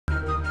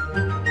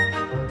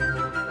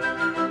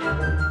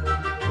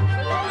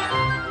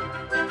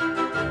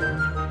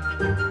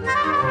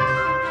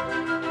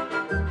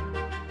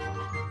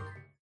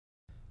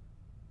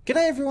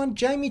G'day everyone,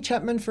 Jamie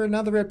Chapman for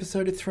another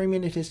episode of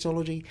 3-Minute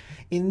Histology.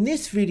 In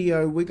this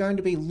video, we're going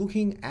to be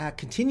looking at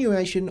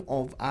continuation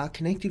of our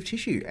connective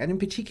tissue, and in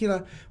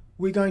particular,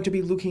 we're going to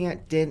be looking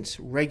at dense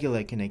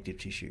regular connective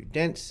tissue.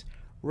 Dense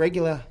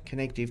regular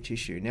connective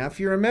tissue. Now, if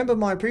you remember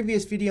my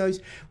previous videos,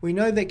 we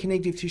know that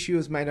connective tissue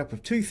is made up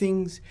of two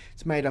things.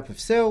 It's made up of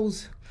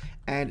cells,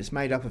 and it's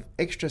made up of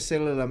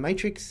extracellular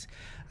matrix.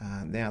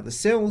 Now, the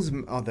cells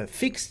are the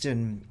fixed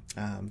and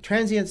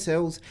transient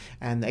cells,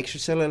 and the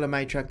extracellular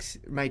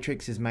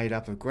matrix is made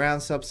up of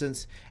ground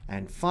substance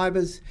and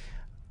fibers.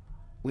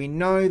 We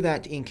know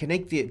that in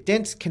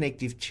dense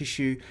connective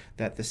tissue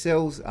that the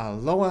cells are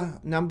lower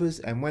numbers,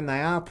 and when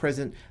they are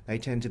present, they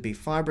tend to be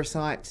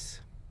fibrocytes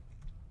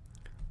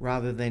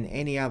rather than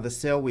any other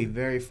cell. We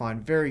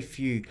find very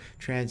few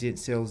transient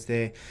cells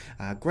there.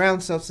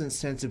 Ground substance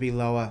tends to be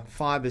lower,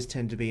 fibers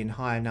tend to be in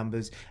higher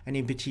numbers, and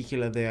in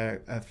particular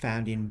they're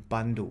found in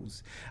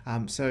bundles.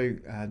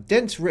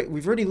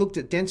 We've already looked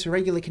at dense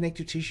regular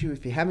connective tissue.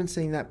 If you haven't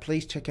seen that,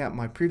 please check out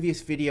my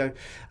previous video.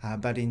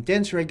 But in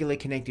dense regular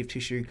connective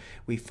tissue,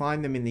 we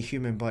find them in the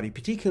human body,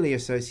 particularly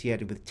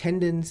associated with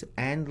tendons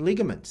and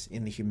ligaments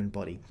in the human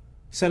body.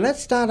 So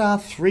let's start our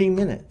 3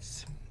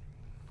 minutes.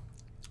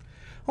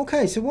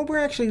 Okay, so what we're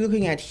actually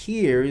looking at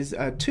here is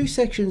two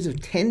sections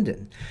of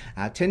tendon.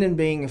 Tendon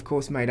being, of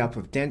course, made up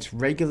of dense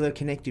regular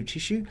connective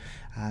tissue.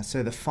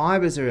 So the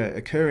fibers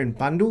occur in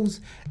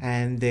bundles,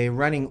 and they're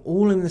running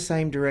all in the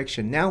same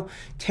direction. Now,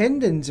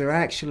 tendons are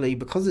actually,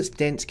 because it's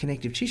dense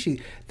connective tissue,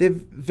 they're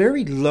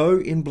very low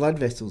in blood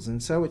vessels,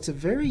 and so it's a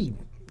very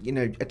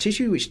a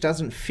tissue which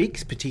doesn't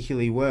fix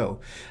particularly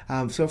well.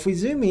 So if we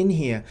zoom in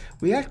here,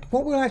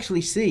 what we'll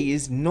actually see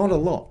is not a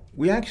lot.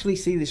 We actually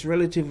see this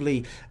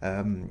relatively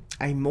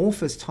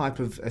amorphous type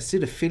of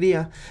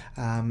acidophilia,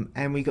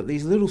 and we got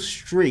these little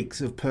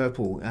streaks of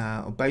purple,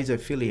 or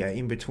basophilia,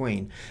 in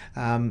between.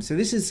 So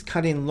this is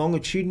cut in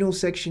longitudinal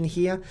section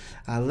here,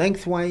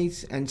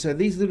 lengthways, and so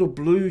these little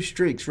blue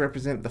streaks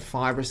represent the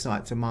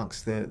fibrocytes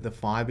amongst the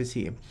fibers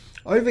here.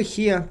 Over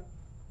here,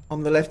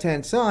 on the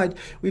left-hand side,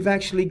 we've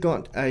actually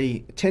got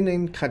a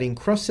tendon cutting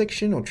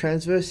cross-section or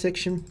transverse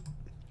section.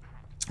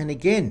 And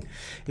again,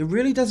 it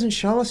really doesn't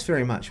show us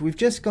very much. We've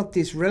just got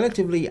this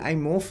relatively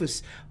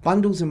amorphous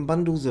bundles and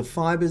bundles of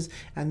fibers,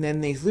 and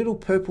then these little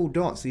purple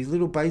dots, these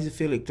little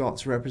basophilic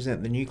dots,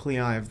 represent the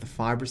nuclei of the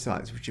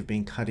fibrocytes, which have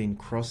been cut in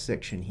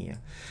cross-section here.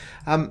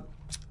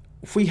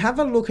 If we have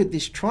a look at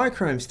this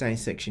trichrome stain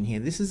section here,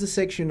 this is a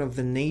section of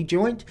the knee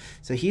joint.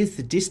 So here's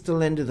the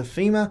distal end of the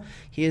femur,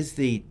 here's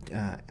the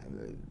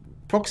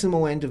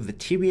proximal end of the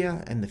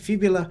tibia and the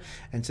fibula,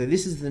 and so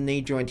this is the knee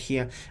joint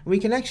here. And we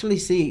can actually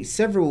see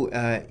several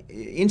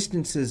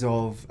instances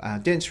of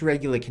dense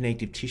regular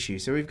connective tissue.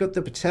 So we've got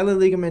the patellar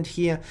ligament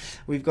here,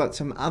 we've got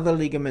some other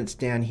ligaments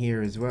down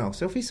here as well.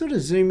 So if we sort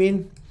of zoom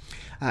in,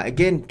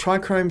 again,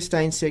 trichrome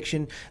stain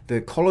section,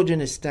 the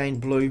collagen is stained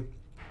blue.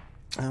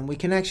 We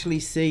can actually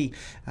see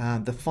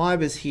the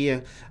fibers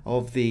here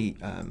of the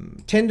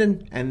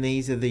tendon, and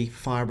these are the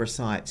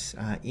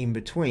fibrocytes in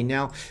between.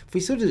 Now, if we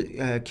sort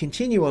of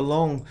continue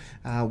along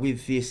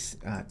with this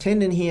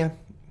tendon here,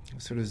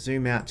 sort of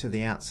zoom out to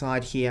the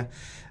outside here.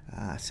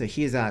 So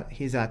here's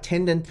our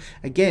tendon.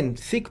 Again,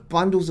 thick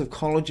bundles of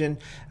collagen,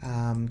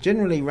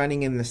 generally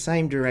running in the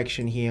same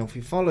direction here. If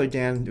we follow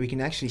down, we can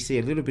actually see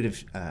a little bit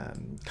of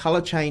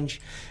color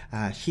change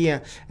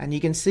here, and you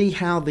can see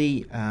how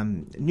the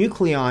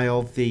nuclei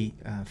of the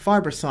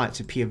fibrocytes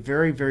appear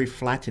very, very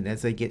flattened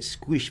as they get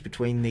squished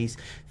between these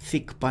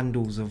thick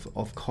bundles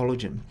of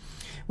collagen.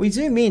 We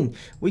zoom in,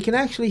 we can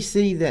actually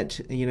see that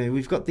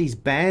we've got these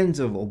bands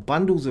or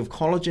bundles of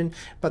collagen,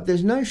 but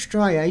there's no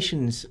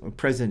striations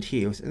present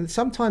here. And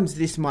sometimes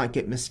this might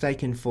get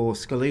mistaken for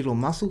skeletal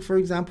muscle, for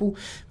example.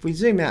 If we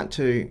zoom out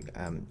to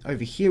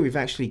over here, we've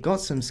actually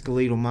got some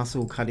skeletal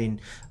muscle cut in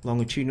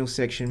longitudinal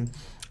section.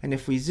 And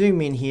if we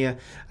zoom in here,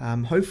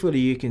 hopefully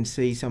you can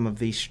see some of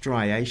these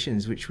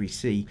striations which we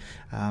see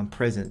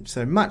present.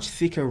 So much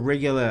thicker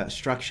regular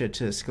structure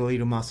to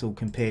skeletal muscle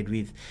compared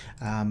with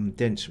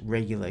dense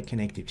regular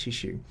connective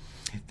tissue.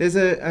 There's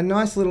a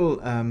nice little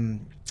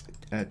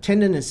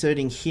tendon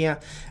inserting here,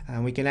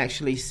 and we can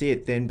actually see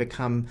it then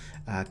become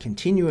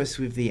continuous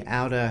with the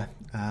outer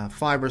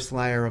fibrous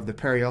layer of the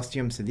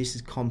periosteum. So this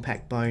is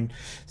compact bone.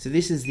 So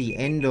this is the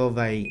end of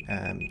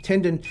a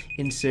tendon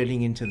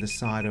inserting into the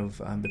side of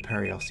the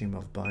periosteum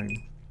of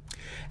bone.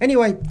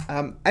 Anyway,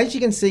 as you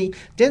can see,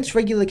 dense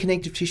regular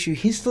connective tissue,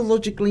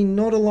 histologically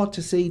not a lot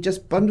to see,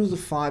 just bundles of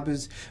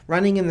fibers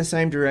running in the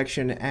same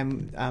direction,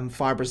 and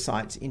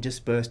fibrocytes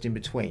interspersed in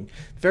between.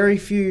 Very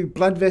few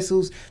blood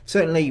vessels,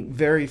 certainly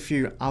very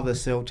few other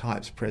cell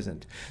types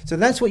present. So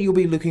that's what you'll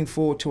be looking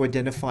for to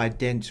identify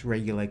dense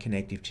regular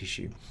connective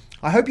tissue.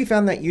 I hope you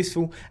found that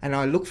useful, and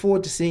I look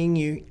forward to seeing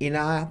you in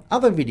our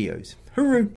other videos. Hooroo!